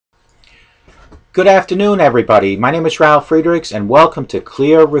Good afternoon, everybody. My name is Ralf Friedrichs, and welcome to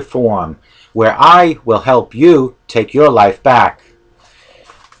Clear Reform, where I will help you take your life back.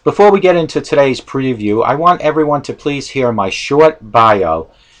 Before we get into today's preview, I want everyone to please hear my short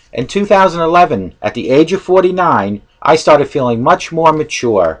bio. In 2011, at the age of 49, I started feeling much more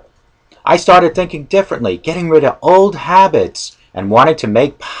mature. I started thinking differently, getting rid of old habits, and wanting to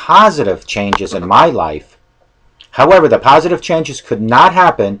make positive changes in my life. However, the positive changes could not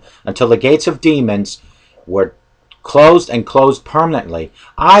happen until the gates of demons were closed and closed permanently.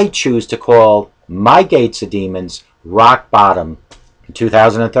 I choose to call my gates of demons rock bottom. In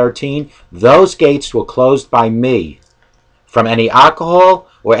 2013, those gates were closed by me from any alcohol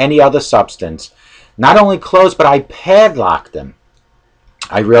or any other substance. Not only closed, but I padlocked them.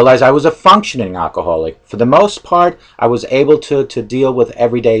 I realized I was a functioning alcoholic. For the most part, I was able to deal with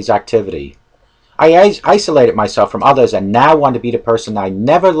everyday's activity. I isolated myself from others and now want to be the person I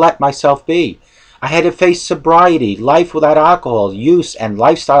never let myself be. I had to face sobriety, life without alcohol, use, and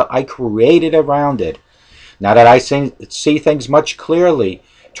lifestyle I created around it. Now that I see things much clearly,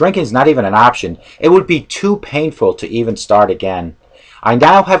 drinking is not even an option. It would be too painful to even start again. I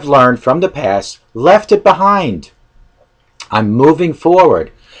now have learned from the past, left it behind. I'm moving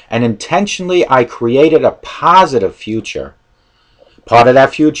forward, and intentionally I created a positive future. Part of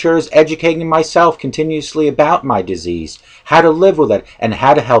that future is educating myself continuously about my disease, how to live with it, and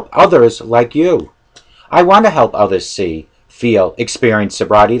how to help others like you. I want to help others see, feel, experience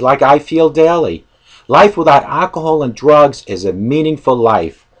sobriety like I feel daily. Life without alcohol and drugs is a meaningful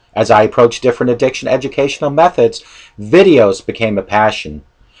life. As I approach different addiction educational methods, videos became a passion.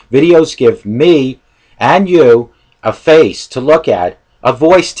 Videos give me and you a face to look at, a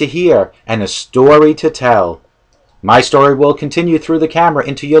voice to hear, and a story to tell. My story will continue through the camera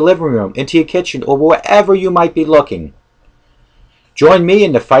into your living room, into your kitchen, or wherever you might be looking. Join me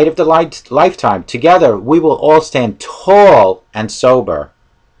in the fight of the lifetime. Together, we will all stand tall and sober.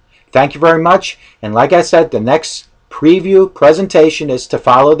 Thank you very much. And like I said, the next preview presentation is to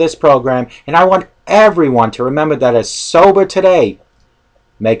follow this program. And I want everyone to remember that a sober today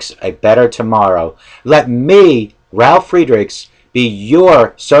makes a better tomorrow. Let me, Ralf Friedrichs, be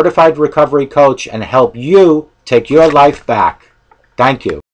your certified recovery coach and help you take your life back. Thank you.